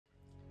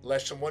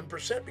Less than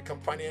 1% become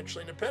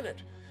financially independent.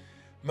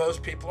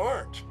 Most people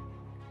aren't.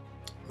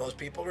 Most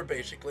people are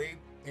basically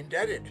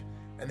indebted,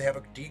 and they have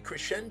a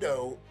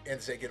decrescendo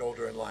as they get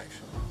older in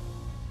life.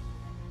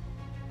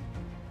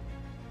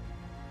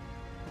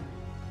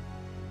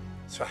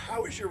 So,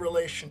 how is your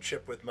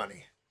relationship with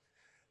money?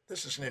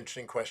 This is an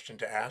interesting question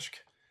to ask.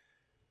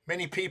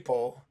 Many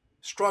people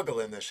struggle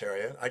in this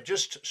area. I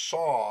just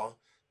saw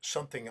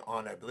something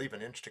on, I believe,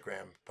 an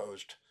Instagram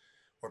post,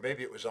 or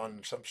maybe it was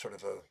on some sort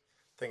of a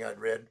thing I'd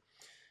read,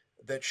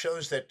 that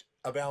shows that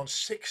about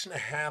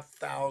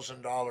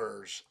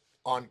 $6,500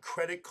 on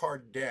credit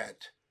card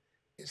debt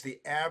is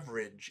the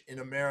average in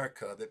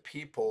America, that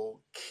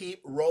people keep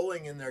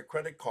rolling in their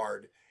credit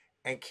card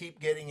and keep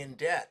getting in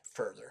debt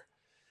further.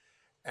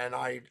 And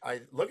I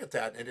look at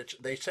that, and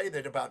they say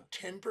that about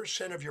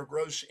 10% of your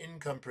gross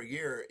income per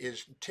year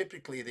is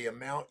typically the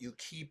amount you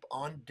keep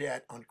on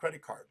debt on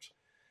credit cards.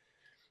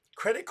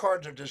 Credit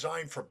cards are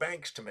designed for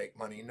banks to make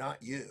money,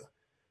 not you.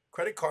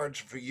 Credit cards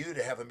are for you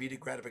to have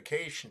immediate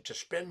gratification, to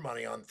spend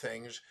money on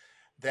things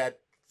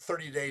that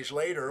 30 days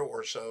later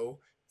or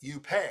so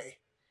you pay.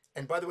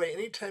 And by the way,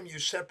 anytime you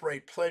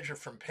separate pleasure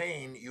from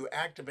pain, you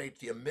activate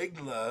the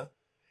amygdala.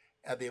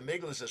 The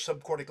amygdala is the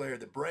subcortical area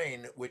of the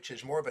brain, which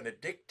is more of an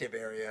addictive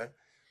area.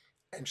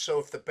 And so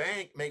if the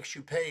bank makes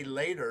you pay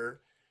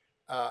later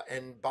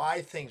and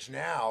buy things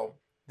now,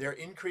 they're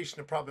increasing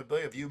the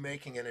probability of you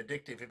making an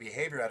addictive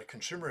behavior out of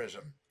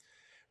consumerism,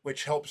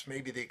 which helps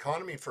maybe the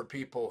economy for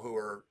people who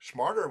are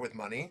smarter with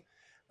money.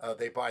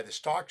 They buy the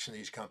stocks in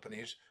these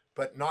companies,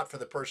 but not for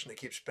the person that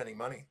keeps spending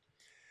money.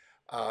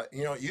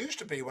 It used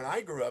to be when I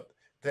grew up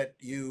that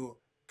you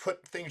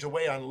put things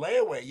away on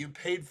layaway. You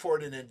paid for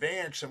it in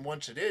advance, and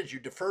once it is, you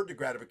deferred the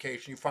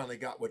gratification. You finally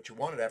got what you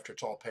wanted after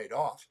it's all paid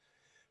off.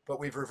 But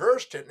we've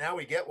reversed it. Now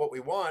we get what we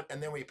want,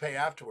 and then we pay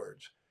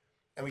afterwards.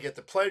 And we get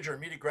the pleasure,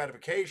 immediate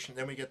gratification,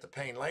 then we get the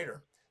pain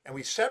later. And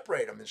we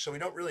separate them, and so we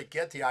don't really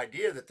get the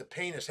idea that the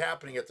pain is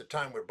happening at the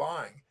time we're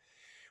buying.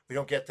 We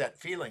don't get that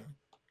feeling.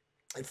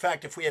 In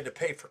fact, if we had to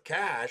pay for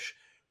cash,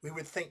 we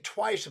would think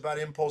twice about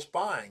impulse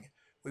buying.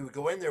 We would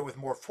go in there with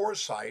more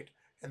foresight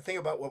and think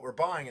about what we're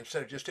buying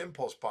instead of just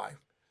impulse buy.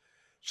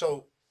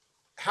 So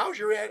how's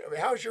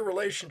your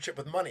relationship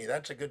with money?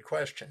 That's a good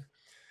question.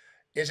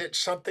 Is it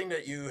something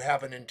that you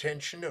have an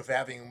intention of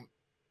having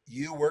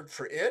you work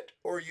for it,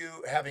 or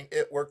you having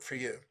it work for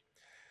you?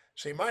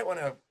 So you might want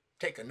to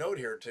take a note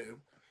here too.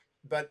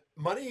 But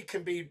money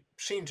can be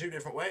seen two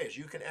different ways.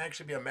 You can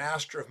actually be a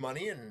master of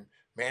money and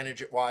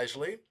manage it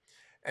wisely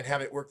and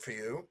have it work for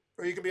you,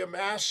 or you can be a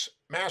mass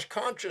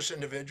conscious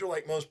individual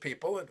like most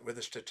people with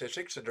the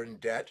statistics that are in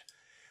debt,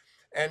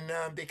 and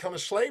become a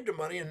slave to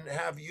money and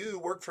have you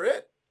work for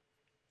it.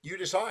 You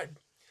decide.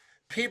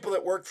 People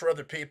that work for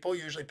other people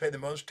usually pay the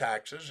most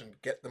taxes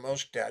and get the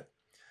most debt.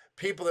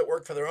 People that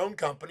work for their own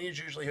companies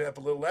usually have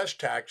a little less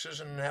taxes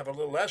and have a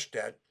little less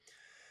debt.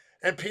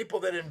 And people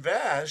that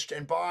invest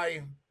and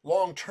buy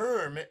long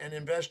term and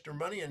invest their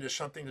money into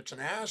something that's an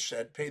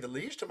asset pay the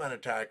least amount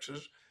of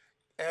taxes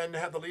and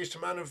have the least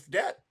amount of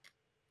debt.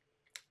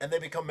 And they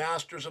become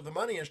masters of the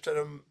money instead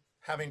of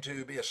having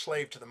to be a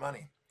slave to the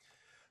money.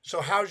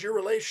 So how's your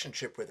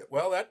relationship with it?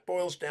 Well, that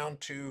boils down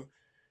to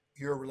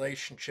your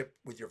relationship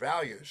with your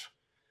values.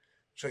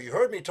 So you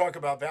heard me talk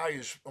about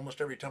values almost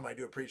every time I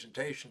do a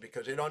presentation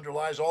because it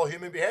underlies all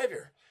human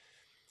behavior.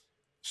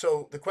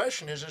 So the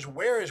question is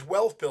where is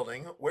wealth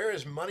building, where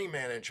is money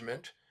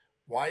management,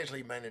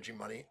 wisely managing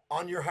money,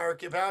 on your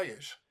hierarchy of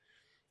values?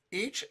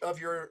 Each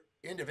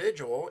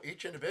individual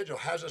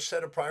has a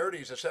set of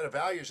priorities, a set of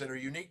values that are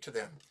unique to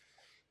them.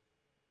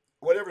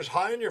 Whatever's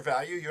high in your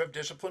value, you have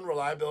discipline,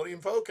 reliability,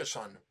 and focus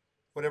on.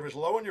 Whatever's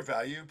low in your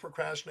value, you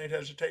procrastinate,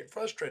 hesitate, and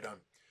frustrate on.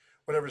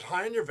 Whatever's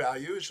high in your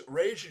values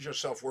raises your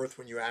self-worth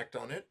when you act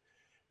on it,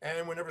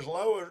 and whatever's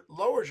lower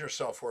lowers your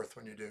self-worth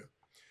when you do.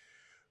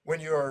 When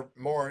you're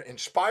more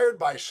inspired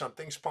by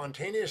something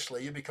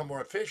spontaneously, you become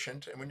more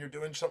efficient, and when you're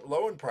doing something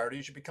low in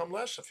priorities, you become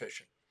less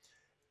efficient.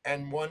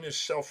 And one is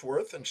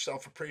self-worth and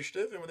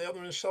self-appreciative, and the other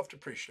one is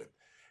self-depreciative.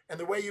 And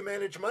the way you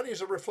manage money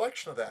is a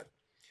reflection of that.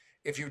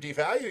 If you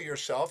devalue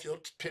yourself,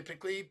 you'll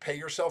typically pay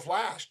yourself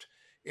last.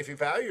 If you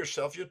value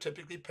yourself, you'll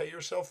typically pay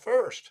yourself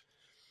first.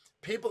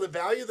 People that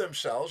value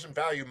themselves and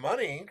value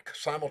money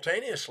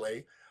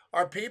simultaneously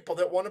are people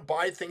that want to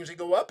buy things that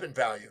go up in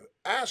value,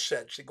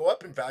 assets that go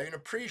up in value and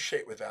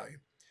appreciate with value.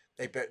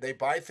 They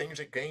buy things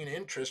that gain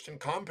interest and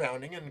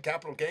compounding and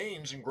capital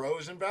gains and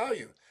grows in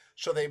value.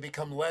 So they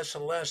become less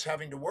and less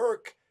having to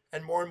work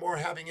and more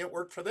having it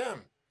work for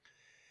them.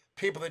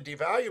 People that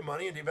devalue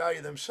money and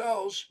devalue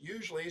themselves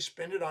usually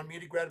spend it on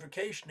immediate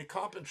gratification to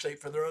compensate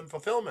for their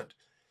unfulfillment.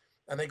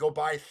 And they go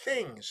buy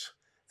things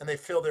and they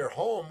fill their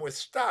home with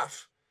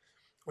stuff.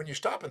 When you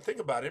stop and think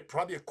about it,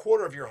 probably a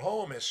quarter of your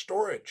home is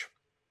storage.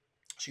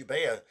 So you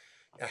pay a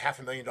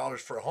 $500,000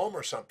 for a home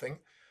or something,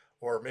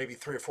 or maybe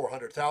 300,000 or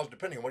 400,000,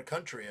 depending on what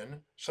country you're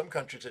in. Some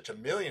countries it's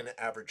 $1 million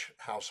average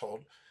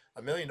household,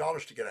 $1 million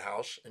to get a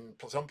house. In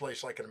some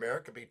place like in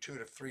America, it'd be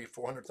 200,000 to 300,000,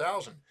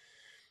 400,000,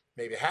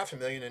 maybe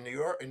 $500,000 in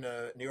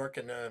New York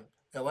and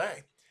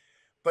L.A.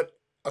 But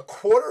A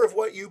quarter of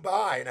what you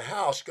buy in a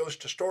house goes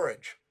to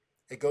storage.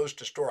 It goes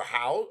to store a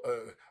house,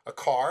 a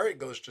car. It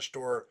goes to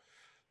store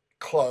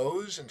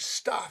clothes and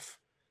stuff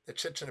that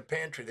sits in a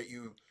pantry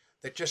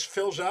that just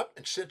fills up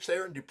and sits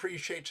there and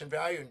depreciates in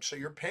value. And so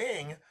you're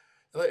paying,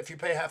 if you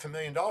pay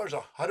 $500,000,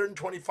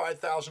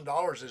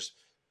 $125,000 is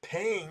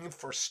paying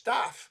for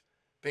stuff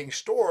being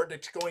stored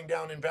that's going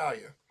down in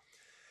value.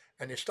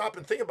 And you stop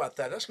and think about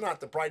that. That's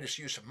not the brightest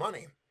use of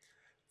money.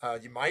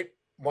 You might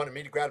want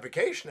immediate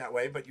gratification that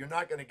way, but you're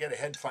not going to get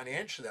ahead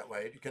financially that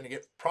way. You're going to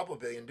get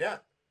probably in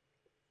debt.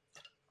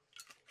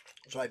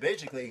 So I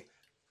basically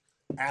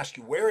ask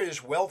you, where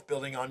is wealth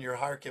building on your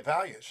hierarchy of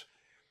values?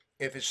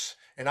 If it's,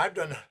 and I've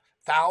done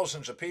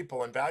thousands of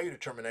people in value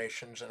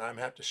determinations, and I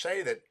have to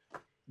say that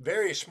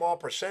very small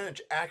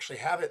percentage actually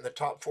have it in the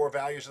top 4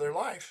 values of their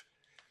life.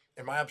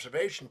 In my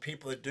observation,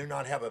 people that do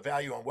not have a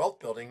value on wealth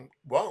building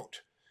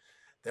won't.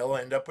 They'll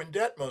end up in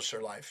debt most of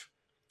their life.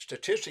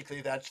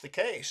 Statistically, that's the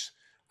case.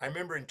 I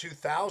remember in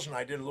 2000,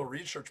 I did a little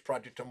research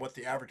project on what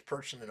the average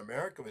person in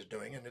America was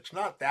doing, and it's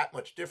not that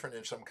much different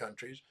in some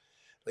countries,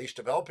 at least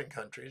developing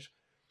countries.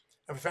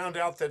 And we found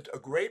out that a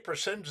great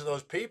percentage of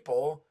those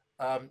people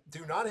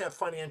do not have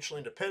financial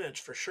independence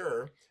for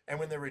sure. And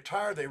when they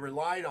retire, they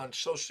relied on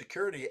Social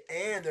Security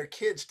and their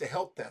kids to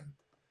help them.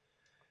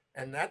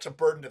 And that's a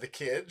burden to the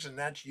kids, and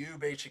that's you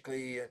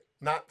basically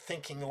not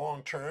thinking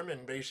long term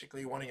and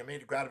basically wanting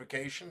immediate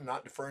gratification,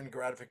 not deferring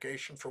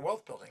gratification for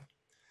wealth building.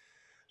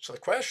 So the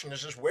question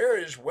is where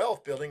is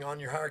wealth building on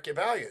your hierarchy of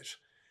values?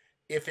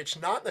 If it's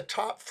not in the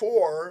top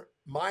 4,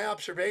 my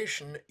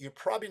observation, you're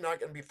probably not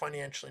going to be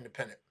financially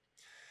independent.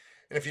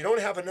 And if you don't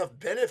have enough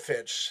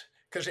benefits,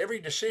 because every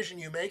decision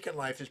you make in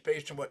life is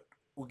based on what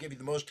will give you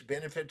the most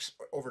benefits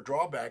over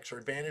drawbacks or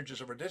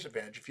advantages over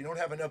disadvantage. If you don't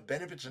have enough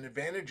benefits and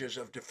advantages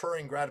of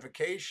deferring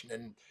gratification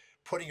and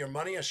putting your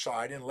money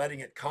aside and letting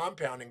it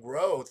compound and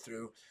grow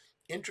through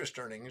interest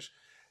earnings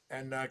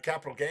and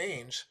capital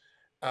gains,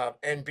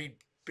 and be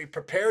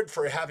prepared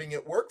for having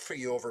it work for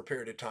you over a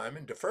period of time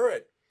and defer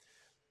it,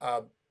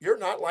 you're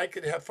not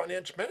likely to have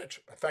financial independence.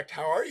 In fact,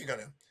 how are you going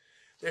to?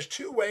 There's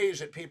 2 ways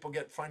that people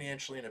get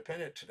financially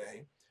independent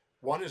today.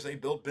 One is they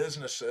build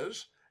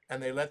businesses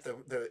and they let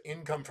the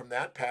income from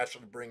that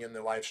passively bring in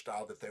the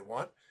lifestyle that they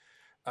want,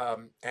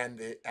 and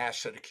the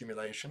asset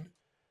accumulation.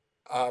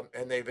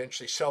 And they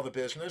eventually sell the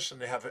business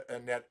and they have a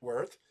net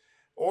worth.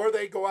 Or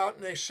they go out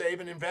and they save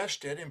and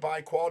invest it and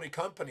buy quality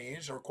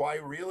companies or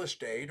acquire real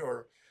estate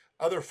or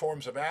other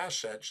forms of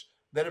assets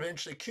that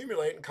eventually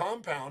accumulate and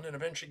compound and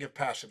eventually give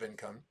passive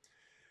income.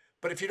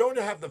 But if you don't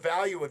have the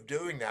value of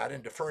doing that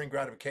and deferring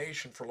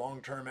gratification for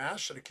long-term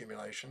asset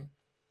accumulation,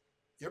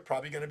 you're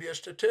probably going to be a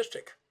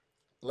statistic.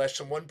 Less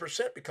than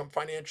 1% become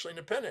financially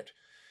independent.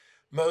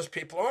 Most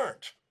people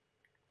aren't.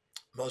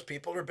 Most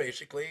people are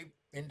basically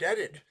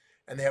indebted,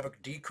 and they have a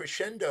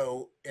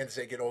decrescendo as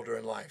they get older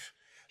in life.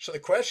 So the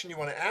question you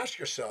want to ask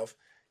yourself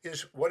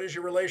is, what is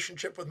your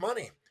relationship with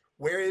money?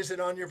 Where is it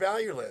on your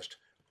value list?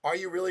 Are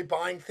you really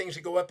buying things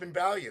that go up in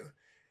value?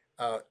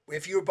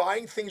 If you're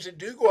buying things that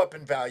do go up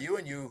in value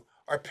and you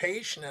are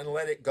patient and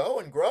let it go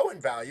and grow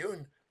in value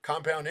and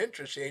compound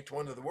interest, the eighth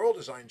wonder of the world,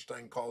 as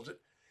Einstein calls it,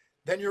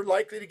 then you're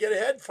likely to get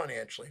ahead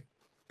financially.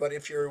 But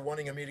if you're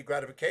wanting immediate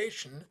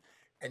gratification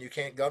and you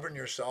can't govern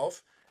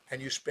yourself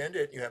and you spend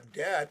it, and you have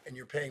debt, and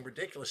you're paying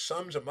ridiculous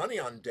sums of money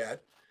on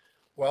debt,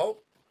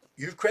 well,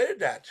 you've created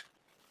that.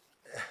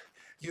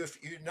 You're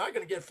not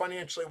going to get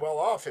financially well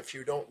off if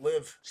you don't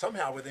live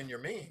somehow within your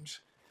means.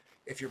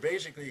 If you're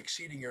basically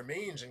exceeding your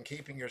means and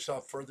keeping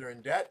yourself further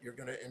in debt, you're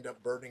going to end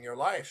up burdening your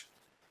life.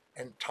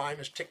 And time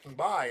is ticking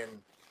by,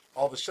 and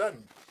all of a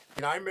sudden,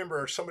 I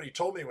remember somebody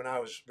told me when I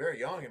was very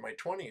young, in my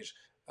 20s,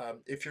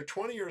 if you're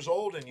 20 years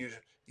old and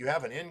you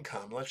have an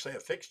income, let's say a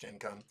fixed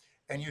income,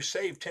 and you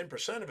save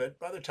 10% of it,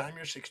 by the time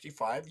you're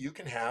 65, you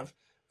can have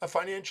a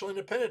financial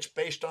independence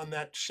based on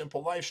that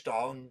simple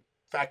lifestyle and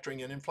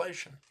factoring in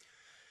inflation.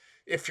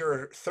 If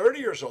you're 30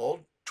 years old,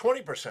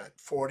 20%,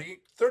 40,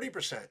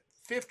 30%,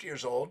 50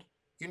 years old,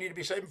 you need to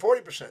be saving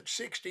 40%,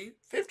 60,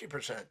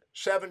 50%,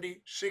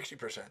 70,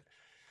 60%.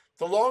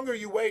 The longer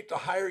you wait, the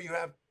higher you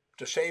have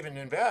to save and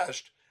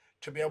invest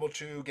to be able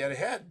to get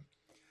ahead.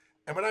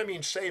 And when I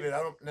mean save it, I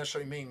don't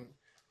necessarily mean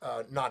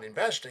not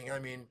investing. I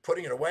mean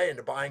putting it away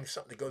into buying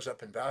something that goes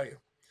up in value.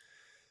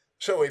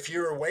 So if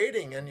you're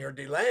waiting and you're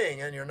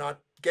delaying and you're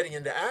not getting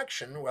into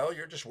action, well,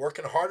 you're just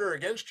working harder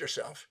against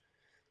yourself.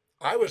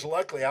 I was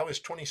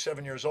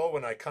 27 years old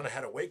when I kind of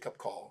had a wake-up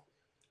call,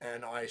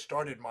 and I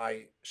started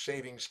my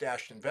savings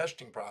dash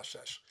investing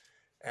process.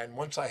 And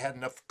once I had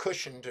enough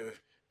cushion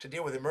to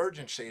deal with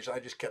emergencies, I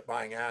just kept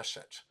buying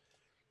assets.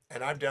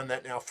 And I've done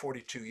that now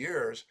 42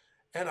 years,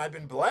 and I've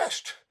been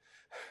blessed,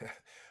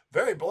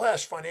 very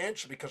blessed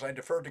financially, because I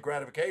deferred to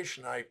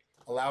gratification. I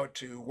allow it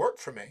to work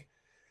for me.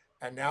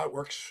 And now it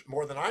works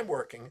more than I'm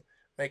working,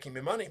 making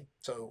me money.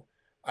 So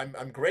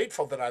I'm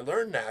grateful that I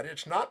learned that.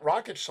 It's not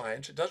rocket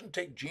science. It doesn't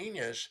take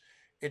genius.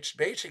 It's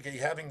basically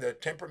having the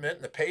temperament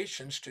and the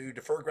patience to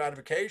defer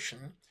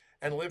gratification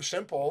and live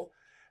simple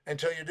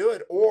until you do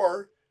it.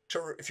 Or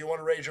if you want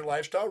to raise your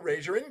lifestyle,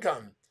 raise your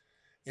income.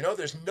 You know,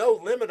 there's no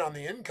limit on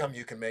the income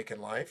you can make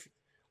in life.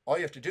 All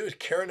you have to do is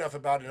care enough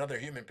about another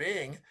human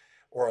being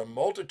or a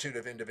multitude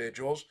of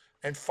individuals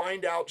and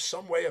find out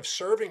some way of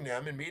serving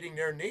them and meeting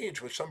their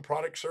needs with some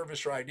product,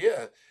 service, or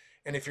idea.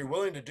 And if you're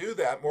willing to do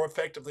that more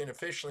effectively and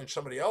efficiently than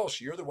somebody else,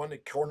 you're the one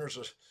that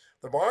corners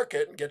the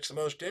market and gets the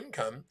most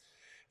income.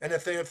 And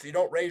if you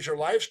don't raise your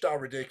lifestyle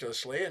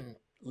ridiculously and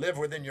live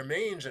within your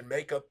means and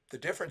make up the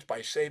difference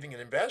by saving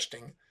and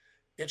investing,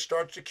 it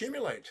starts to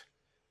accumulate.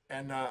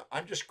 And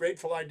I'm just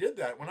grateful I did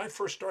that. When I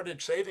first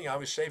started saving, I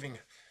was saving,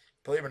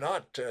 believe it or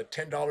not,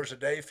 $10 a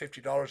day,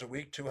 $50 a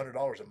week,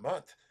 $200 a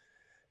month.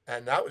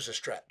 And that was a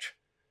stretch.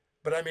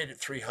 But I made it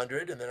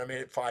 300, and then I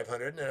made it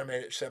 500, and then I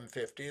made it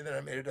 750, and then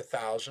I made it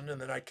 1,000, and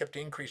then I kept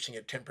increasing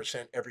it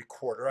 10% every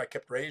quarter. I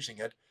kept raising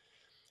it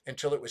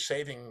until it was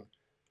saving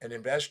and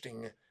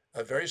investing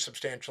a very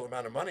substantial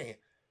amount of money.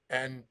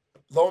 And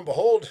lo and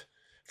behold,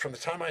 from the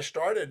time I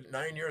started,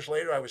 9 years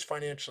later, I was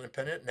financially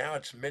independent. Now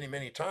it's many,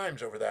 many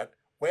times over that,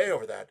 way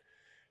over that.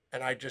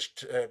 And I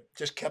just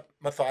kept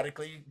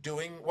methodically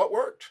doing what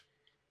worked.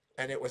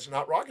 And it was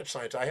not rocket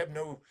science. I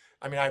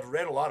mean, I've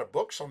read a lot of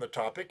books on the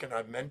topic and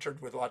I've mentored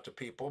with lots of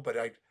people, but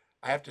I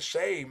have to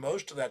say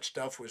most of that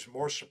stuff was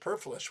more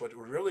superfluous. What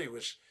really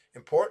was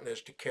important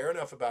is to care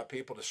enough about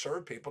people, to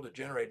serve people, to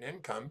generate an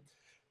income,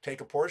 take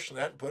a portion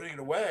of that and put it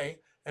away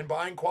and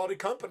buying quality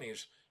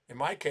companies. In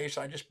my case,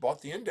 I just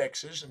bought the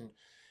indexes and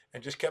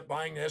just kept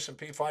buying the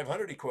S&P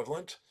 500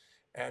 equivalent.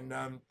 And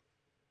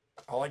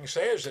all I can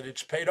say is that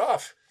it's paid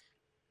off.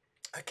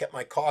 I kept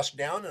my costs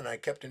down and I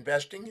kept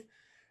investing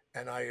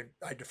and I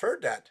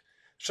deferred that.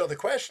 So the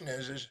question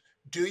is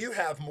do you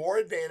have more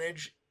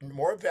advantage,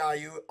 more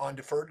value on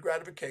deferred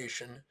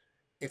gratification?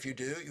 If you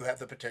do, you have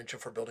the potential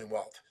for building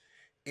wealth.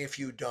 If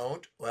you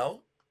don't,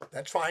 well,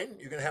 that's fine.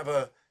 You're going to have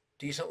a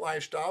decent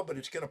lifestyle, but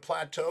it's going to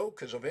plateau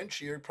because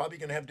eventually you're probably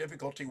going to have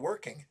difficulty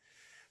working.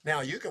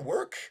 Now you can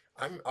work.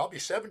 I'll be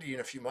 70 in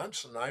a few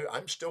months, and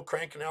I'm still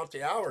cranking out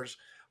the hours.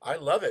 I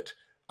love it.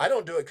 I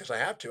don't do it because I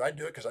have to. I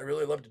do it because I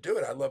really love to do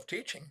it. I love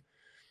teaching.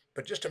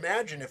 But just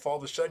imagine if all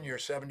of a sudden you're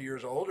 70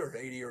 years old or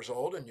 80 years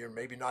old and you're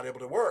maybe not able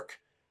to work.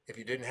 If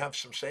you didn't have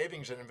some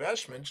savings and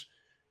investments,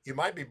 you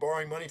might be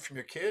borrowing money from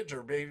your kids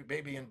or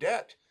maybe in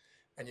debt,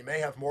 and you may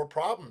have more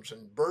problems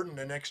and burden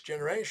the next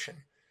generation.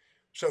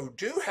 So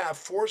do have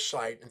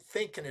foresight and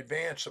think in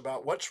advance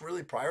about what's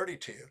really priority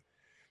to you,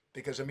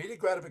 because immediate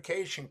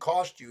gratification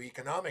costs you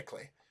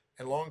economically,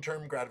 and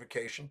long-term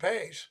gratification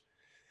pays.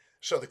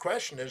 So the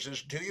question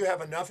is do you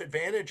have enough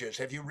advantages?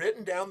 Have you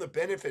written down the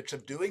benefits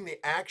of doing the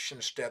action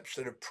steps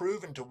that have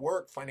proven to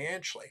work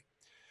financially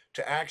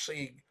to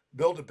actually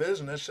build a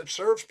business that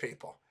serves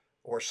people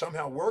or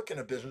somehow work in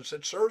a business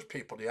that serves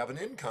people? Do you have an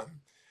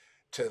income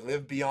to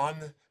live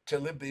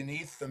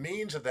beneath the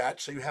means of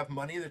that so you have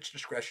money that's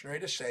discretionary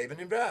to save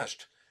and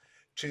invest?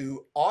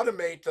 To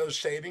automate those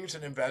savings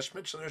and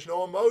investments so there's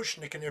no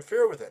emotion that can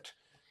interfere with it?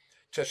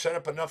 To set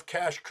up enough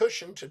cash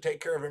cushion to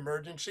take care of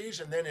emergencies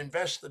and then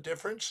invest the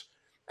difference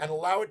and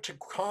allow it to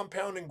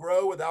compound and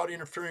grow without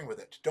interfering with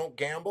it. Don't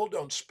gamble,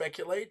 don't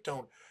speculate,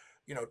 don't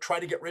try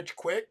to get rich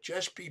quick.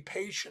 Just be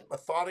patient,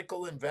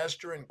 methodical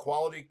investor in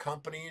quality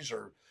companies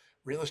or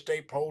real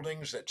estate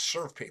holdings that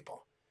serve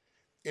people.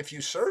 If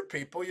you serve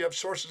people, you have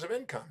sources of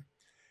income.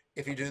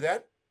 If you do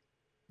that,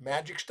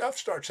 magic stuff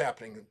starts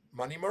happening.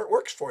 Money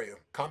works for you.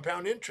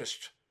 Compound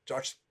interest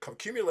starts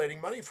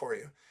accumulating money for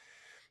you.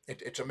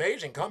 It's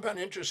amazing. Compound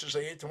interest is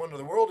the eighth wonder of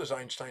the world, as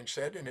Einstein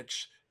said, and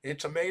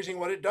it's amazing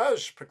what it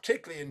does,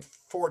 particularly in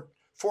four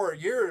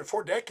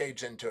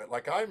decades into it.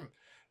 Like I'm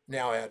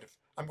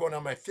going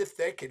on my fifth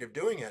decade of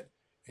doing it.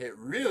 It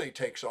really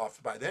takes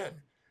off by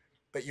then.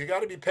 But you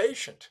got to be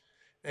patient.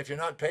 And if you're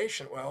not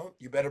patient, well,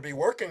 you better be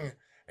working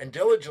and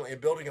diligently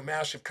building a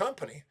massive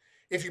company.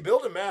 If you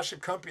build a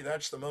massive company,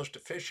 that's the most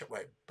efficient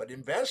way. But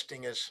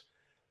investing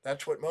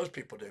that's what most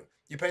people do.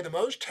 You pay the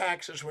most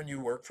taxes when you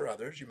work for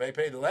others. You may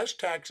pay the less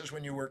taxes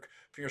when you work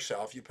for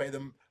yourself. You pay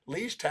the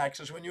least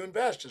taxes when you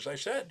invest, as I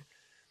said.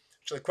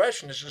 So the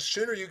question is, the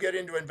sooner you get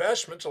into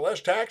investments, the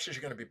less taxes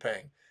you're going to be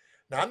paying.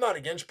 Now, I'm not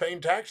against paying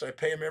taxes. I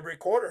pay them every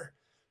quarter,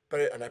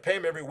 and I pay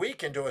them every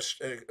week into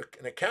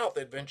an account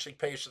that eventually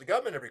pays to the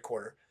government every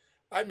quarter.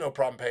 I have no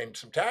problem paying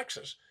some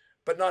taxes,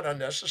 but not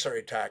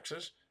unnecessary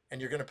taxes. And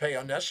you're going to pay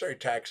unnecessary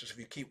taxes if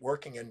you keep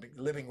working and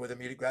living with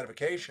immediate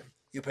gratification.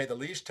 You pay the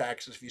least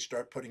taxes if you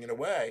start putting it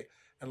away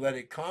and let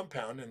it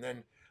compound and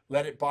then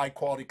let it buy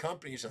quality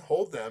companies and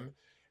hold them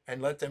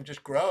and let them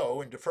just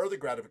grow and defer the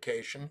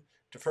gratification,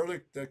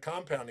 defer the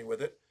compounding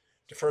with it,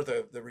 defer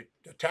the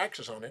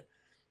taxes on it,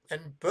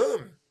 and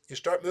boom, you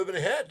start moving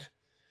ahead.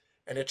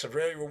 And it's a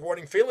very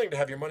rewarding feeling to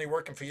have your money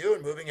working for you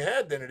and moving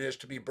ahead than it is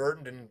to be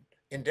burdened and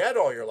in debt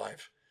all your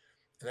life.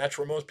 And that's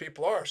where most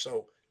people are.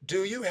 So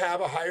do you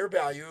have a higher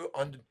value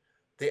on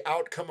the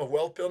outcome of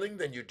wealth building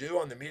than you do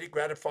on the immediate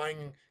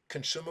gratifying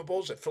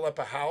consumables that fill up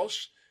a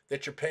house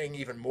that you're paying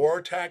even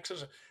more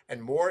taxes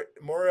and more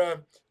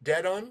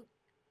debt on?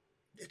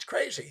 It's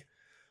crazy.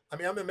 I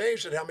mean, I'm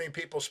amazed at how many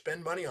people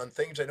spend money on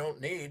things they don't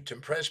need to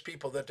impress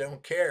people that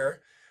don't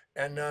care,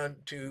 and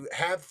to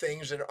have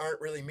things that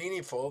aren't really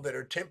meaningful, that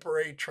are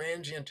temporary,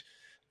 transient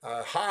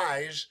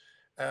highs.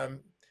 Um,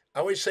 I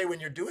always say when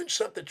you're doing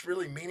something that's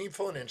really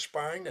meaningful and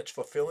inspiring, that's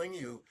fulfilling,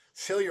 you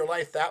fill your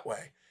life that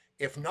way.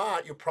 If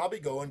not, you'll probably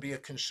go and be a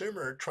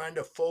consumer trying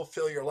to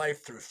fulfill your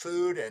life through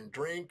food and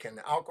drink and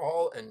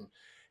alcohol and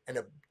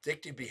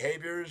addictive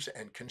behaviors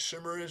and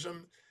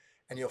consumerism,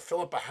 and you'll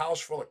fill up a house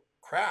full of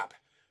crap.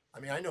 I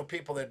mean, I know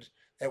people that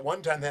at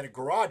one time had a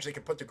garage, they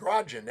could put the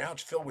garage in. Now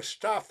it's filled with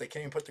stuff. They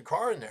can't even put the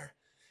car in there.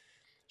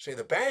 See,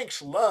 the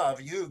banks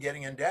love you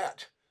getting in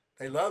debt.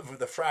 They love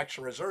the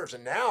fractional reserves.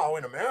 And now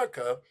in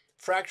America,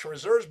 fractional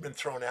reserves have been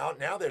thrown out.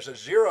 Now there's a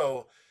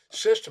zero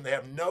system. They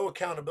have no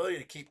accountability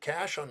to keep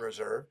cash on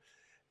reserve.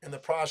 In the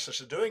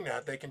process of doing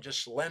that, they can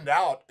just lend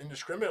out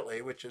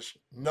indiscriminately, which is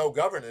no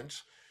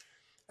governance.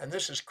 And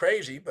this is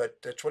crazy,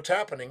 but that's what's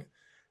happening.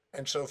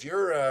 And so if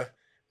you're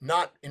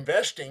not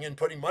investing and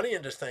putting money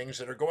into things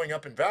that are going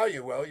up in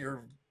value, well,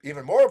 you're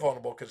even more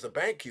vulnerable because the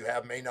bank you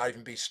have may not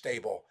even be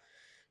stable.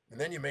 And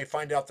then you may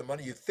find out the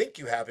money you think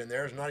you have in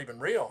there is not even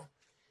real.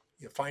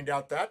 You find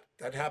out that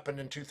that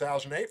happened in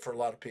 2008 for a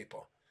lot of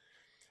people.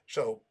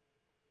 So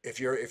if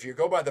you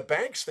go by the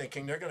bank's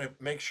thinking, they're going to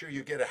make sure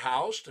you get a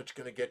house that's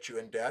going to get you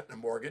in debt, a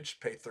mortgage,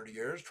 pay 30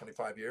 years,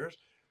 25 years.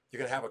 You're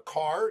going to have a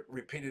car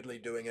repeatedly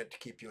doing it to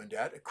keep you in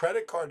debt, a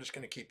credit card that's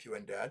going to keep you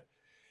in debt.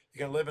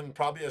 You're going to live in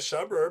probably a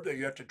suburb that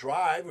you have to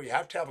drive, where you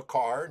have to have a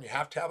car and you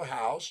have to have a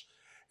house,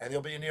 and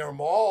there'll be near a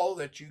mall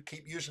that you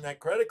keep using that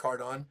credit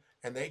card on,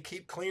 and they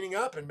keep cleaning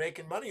up and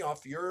making money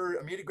off your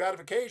immediate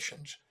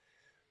gratifications.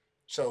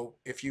 So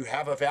if you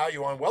have a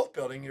value on wealth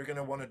building, you're going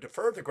to want to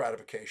defer the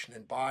gratification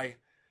and buy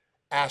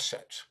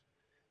assets.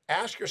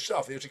 Ask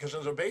yourself, because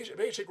there's a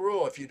basic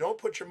rule: if you don't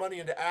put your money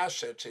into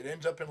assets, it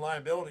ends up in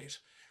liabilities.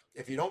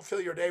 If you don't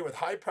fill your day with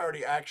high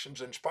priority actions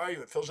that inspire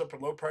you, it fills up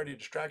with low priority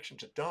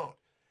distractions that don't.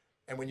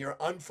 And when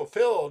you're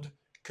unfulfilled,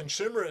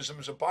 consumerism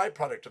is a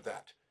byproduct of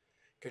that,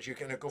 because you're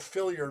going to go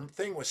fill your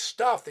thing with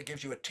stuff that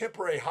gives you a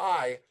temporary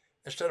high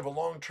instead of a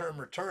long-term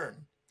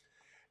return.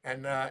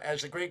 And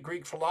as the great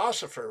Greek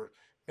philosopher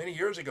many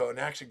years ago,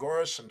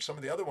 Anaxagoras and some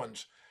of the other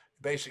ones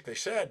basically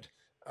said,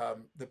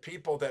 the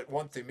people that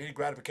want the immediate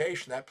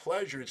gratification, that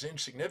pleasure is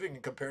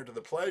insignificant compared to the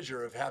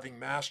pleasure of having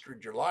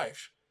mastered your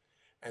life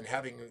and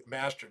having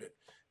mastered it.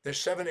 There's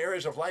 7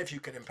 areas of life you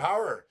can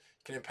empower.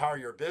 You can empower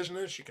your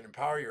business, you can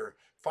empower your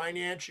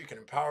finance, you can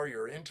empower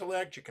your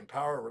intellect, you can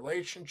empower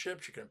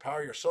relationships, you can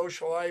empower your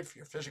social life,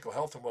 your physical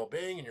health and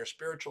well-being, and your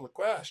spiritual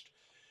quest.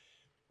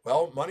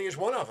 Well, money is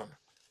one of them.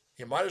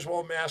 You might as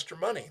well master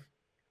money.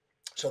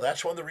 So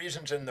that's one of the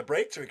reasons in the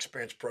Breakthrough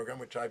Experience program,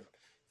 which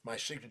my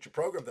signature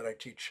program that I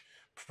teach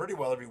pretty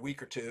well every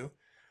week or two,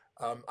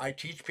 I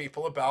teach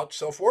people about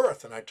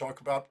self-worth, and I talk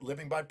about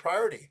living by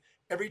priority.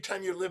 Every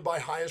time you live by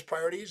highest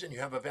priorities and you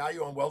have a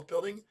value on wealth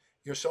building,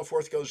 your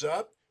self-worth goes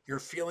up. Your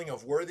feeling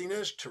of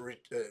worthiness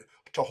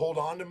to hold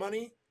on to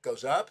money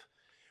goes up.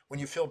 When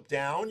you feel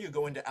down, you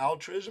go into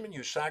altruism and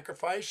you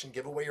sacrifice and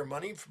give away your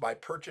money by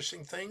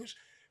purchasing things.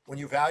 When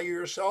you value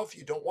yourself,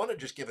 you don't want to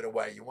just give it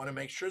away. You want to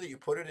make sure that you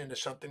put it into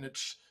something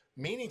that's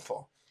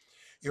meaningful.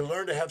 You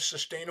learn to have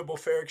sustainable,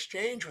 fair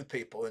exchange with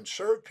people and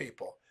serve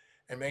people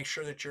and make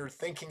sure that you're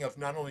thinking of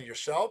not only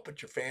yourself,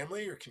 but your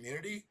family, your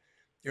community.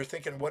 You're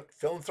thinking what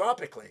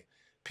philanthropically.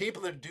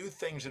 People that do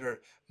things that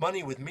are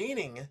money with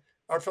meaning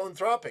are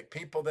philanthropic.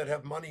 People that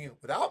have money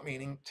without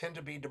meaning tend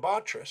to be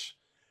debaucherous,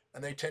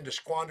 and they tend to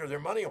squander their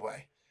money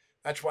away.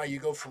 That's why you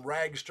go from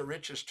rags to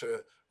riches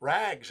to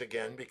rags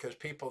again, because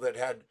people that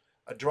had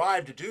a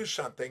drive to do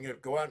something, to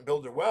go out and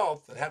build their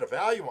wealth and had a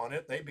value on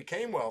it, they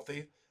became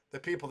wealthy. The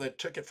people that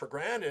took it for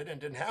granted and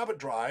didn't have a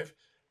drive,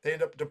 they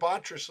end up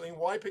debaucherously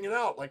wiping it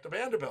out like the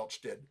Vanderbilts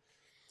did.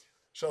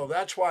 So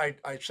that's why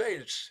I say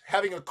it's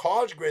having a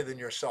cause greater than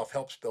yourself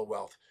helps build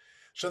wealth.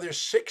 So there's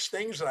 6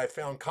 things that I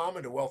found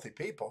common to wealthy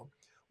people.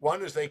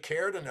 One is they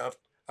cared enough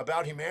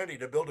about humanity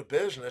to build a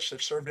business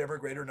that served ever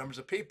greater numbers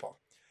of people.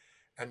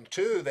 And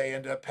 2, they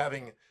end up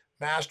having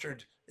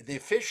mastered the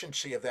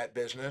efficiency of that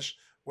business,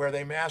 where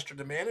they mastered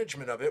the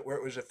management of it, where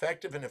it was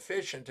effective and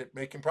efficient at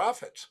making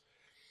profits.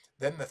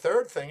 Then the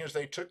 3rd thing is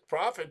they took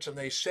profits and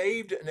they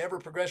saved an ever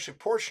progressive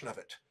portion of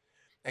it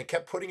and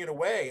kept putting it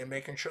away and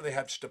making sure they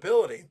had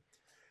stability.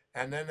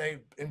 And then they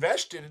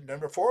invested.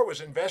 Number 4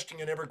 was investing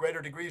in ever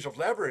greater degrees of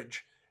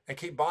leverage and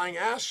keep buying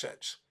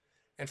assets.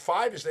 And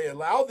 5 is they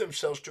allowed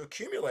themselves to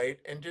accumulate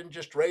and didn't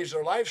just raise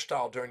their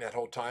lifestyle during that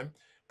whole time,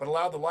 but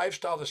allowed the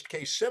lifestyle to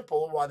stay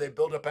simple while they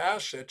built up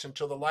assets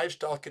until the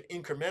lifestyle could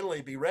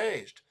incrementally be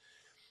raised.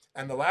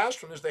 And the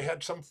last one is they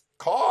had some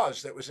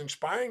cause that was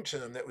inspiring to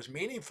them, that was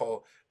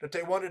meaningful, that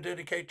they want to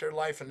dedicate their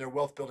life and their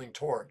wealth building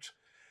towards.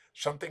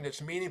 Something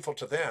that's meaningful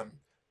to them,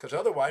 because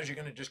otherwise you're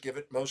going to just give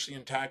it mostly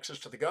in taxes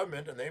to the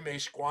government, and they may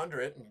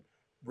squander it and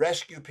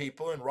rescue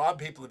people and rob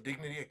people of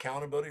dignity,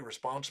 accountability,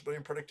 responsibility,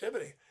 and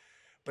productivity.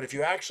 But if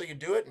you actually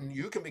do it, and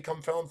you can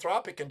become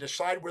philanthropic and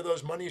decide where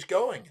those money's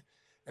going,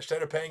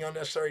 instead of paying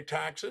unnecessary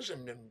taxes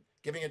and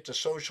giving it to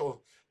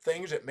social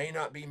things that may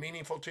not be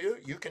meaningful to you,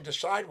 you can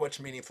decide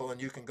what's meaningful,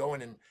 and you can go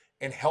in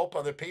and help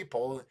other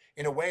people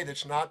in a way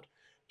that's not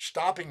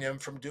stopping them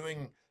from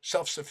doing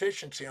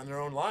self-sufficiency on their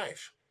own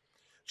life.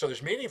 So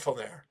there's meaningful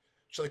there.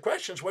 So the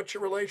question is, what's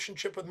your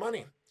relationship with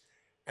money?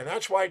 And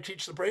that's why I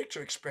teach the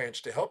breakthrough experience,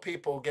 to help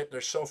people get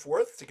their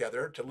self-worth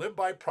together, to live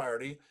by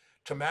priority,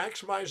 to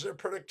maximize their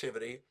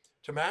productivity,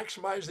 to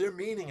maximize their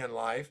meaning in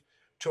life,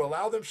 to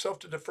allow themselves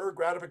to defer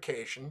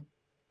gratification,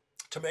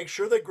 to make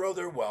sure they grow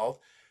their wealth,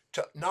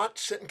 to not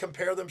sit and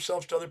compare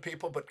themselves to other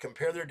people, but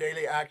compare their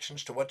daily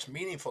actions to what's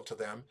meaningful to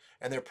them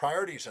and their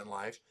priorities in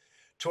life,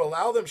 to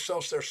allow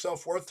themselves their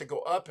self-worth to go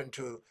up, and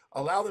to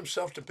allow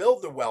themselves to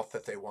build the wealth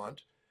that they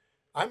want.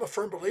 I'm a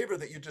firm believer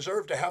that you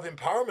deserve to have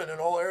empowerment in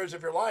all areas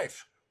of your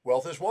life.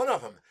 Wealth is one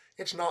of them.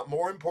 It's not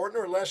more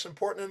important or less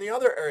important in the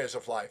other areas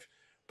of life,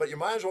 but you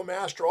might as well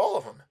master all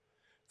of them.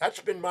 That's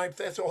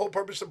the whole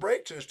purpose of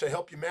Breakthrough, is to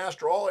help you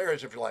master all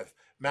areas of your life.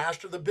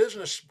 Master the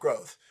business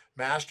growth,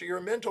 master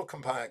your mental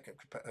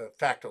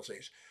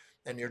faculties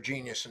and your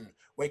genius, and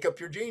wake up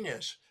your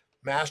genius.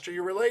 Master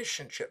your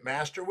relationship,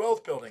 master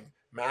wealth building,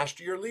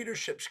 master your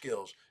leadership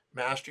skills,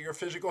 master your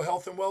physical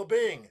health and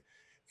well-being.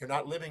 You're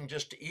not living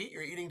just to eat,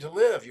 you're eating to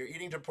live, you're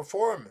eating to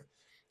perform,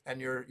 and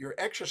you're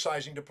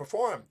exercising to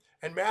perform,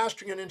 and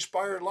mastering an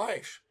inspired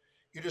life.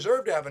 You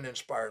deserve to have an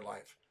inspired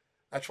life.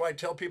 That's why I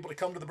tell people to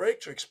come to the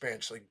Breakthrough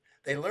Experience.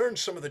 They learn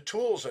some of the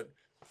tools that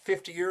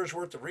 50 years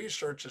worth of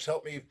research has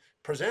helped me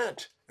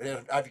present.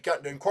 And I've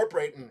gotten to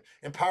incorporate and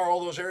empower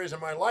all those areas in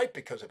my life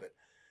because of it.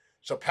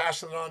 So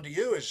passing it on to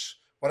you is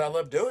what I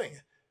love doing,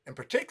 and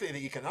particularly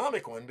the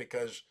economic one,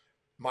 because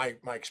my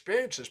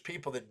experience is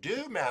people that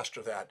do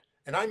master that,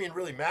 and I mean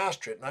really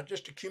master it, not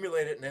just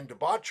accumulate it and then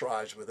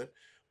debaucherize with it,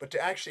 but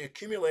to actually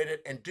accumulate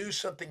it and do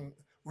something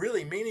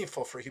really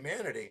meaningful for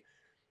humanity.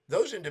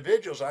 Those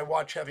individuals I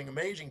watch having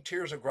amazing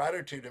tears of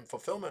gratitude and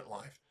fulfillment in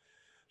life.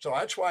 So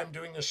that's why I'm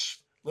doing this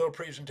little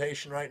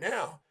presentation right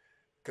now,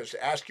 because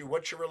to ask you,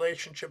 what's your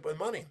relationship with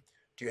money?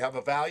 Do you have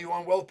a value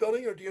on wealth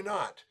building, or do you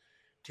not?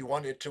 Do you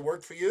want it to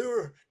work for you,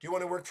 or do you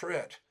want to work for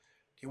it?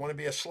 Do you want to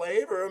be a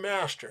slave or a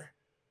master?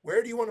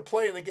 Where do you want to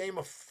play in the game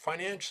of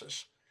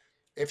finances?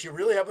 If you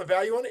really have a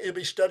value on it, you'll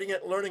be studying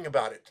it, learning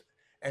about it.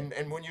 And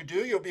when you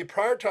do, you'll be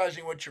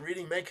prioritizing what you're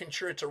reading, making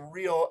sure it's a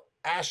real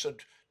asset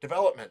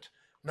development,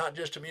 not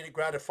just immediate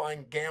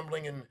gratifying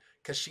gambling and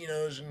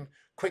casinos and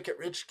quick get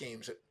rich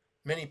schemes that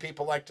many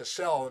people like to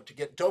sell to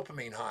get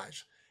dopamine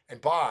highs and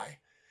buy.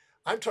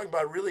 I'm talking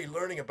about really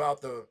learning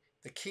about the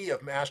key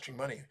of mastering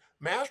money.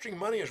 Mastering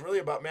money is really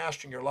about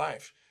mastering your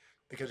life.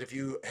 Because if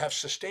you have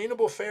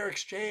sustainable fair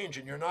exchange,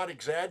 and you're not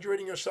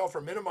exaggerating yourself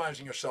or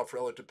minimizing yourself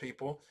relative to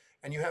people,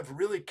 and you have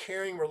really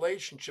caring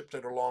relationships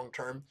that are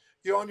long-term,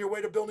 you're on your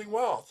way to building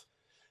wealth.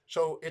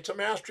 So it's a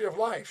mastery of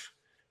life.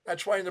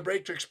 That's why in the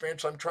Breakthrough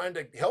Experience, I'm trying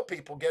to help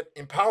people get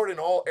empowered in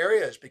all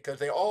areas, because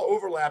they all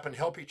overlap and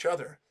help each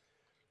other.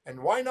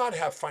 And why not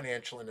have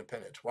financial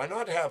independence? Why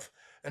not have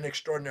an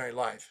extraordinary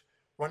life?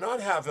 Why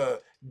not have a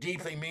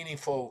deeply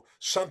meaningful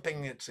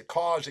something that's a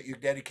cause that you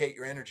dedicate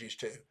your energies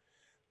to?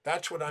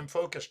 That's what I'm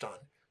focused on.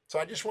 So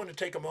I just want to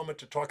take a moment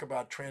to talk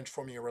about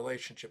transforming your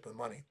relationship with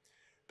money.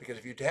 Because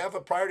if you have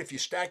a priority, if you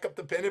stack up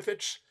the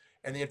benefits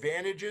and the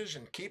advantages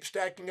and keep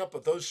stacking up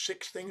with those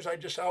 6 things I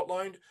just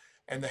outlined,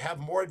 and they have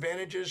more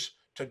advantages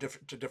to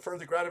defer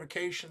the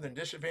gratification than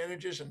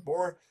disadvantages, and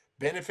more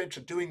benefits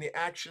of doing the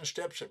action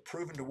steps that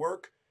proven to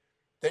work,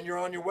 then you're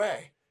on your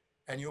way.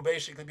 And you'll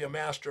basically be a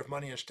master of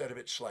money instead of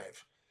its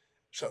slave.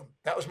 So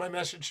that was my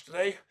message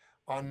today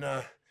on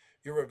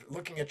you're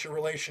looking at your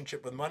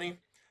relationship with money,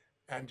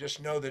 and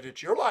just know that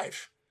it's your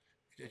life.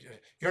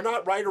 You're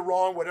not right or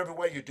wrong, whatever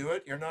way you do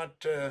it. You're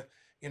not,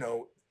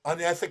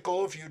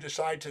 unethical if you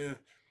decide to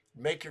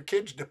make your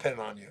kids depend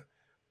on you.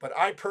 But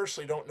I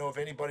personally don't know of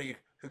anybody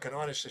who can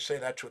honestly say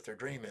that's what their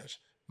dream is.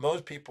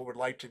 Most people would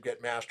like to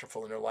get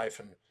masterful in their life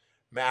and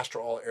master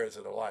all areas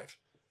of their life.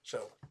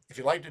 So if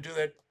you'd like to do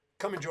that,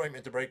 come and join me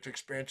at the Breakthrough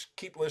Experience.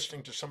 Keep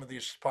listening to some of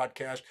these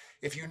podcasts.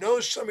 If you know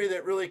somebody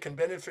that really can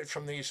benefit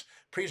from these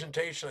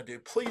presentations I do,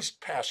 please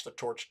pass the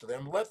torch to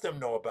them. Let them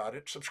know about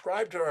it.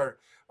 Subscribe to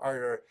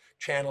our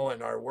channel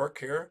and our work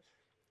here,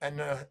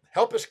 and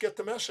help us get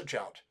the message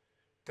out.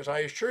 Because I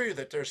assure you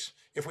that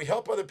if we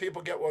help other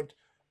people get what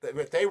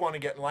they want to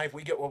get in life,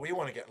 we get what we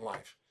want to get in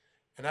life.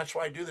 And that's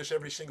why I do this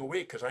every single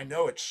week, because I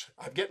know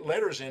I get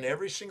letters in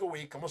every single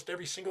week, almost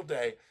every single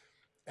day,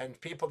 and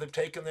people that have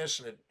taken this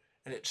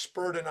and it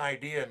spurred an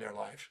idea in their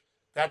life.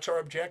 That's our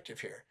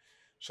objective here.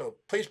 So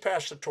please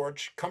pass the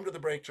torch, come to the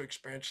Breakthrough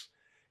Experience,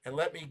 and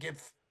let me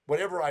give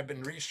whatever I've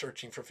been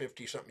researching for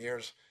 50-something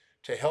years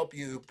to help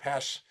you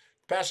pass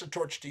the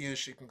torch to you,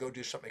 so you can go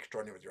do something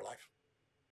extraordinary with your life.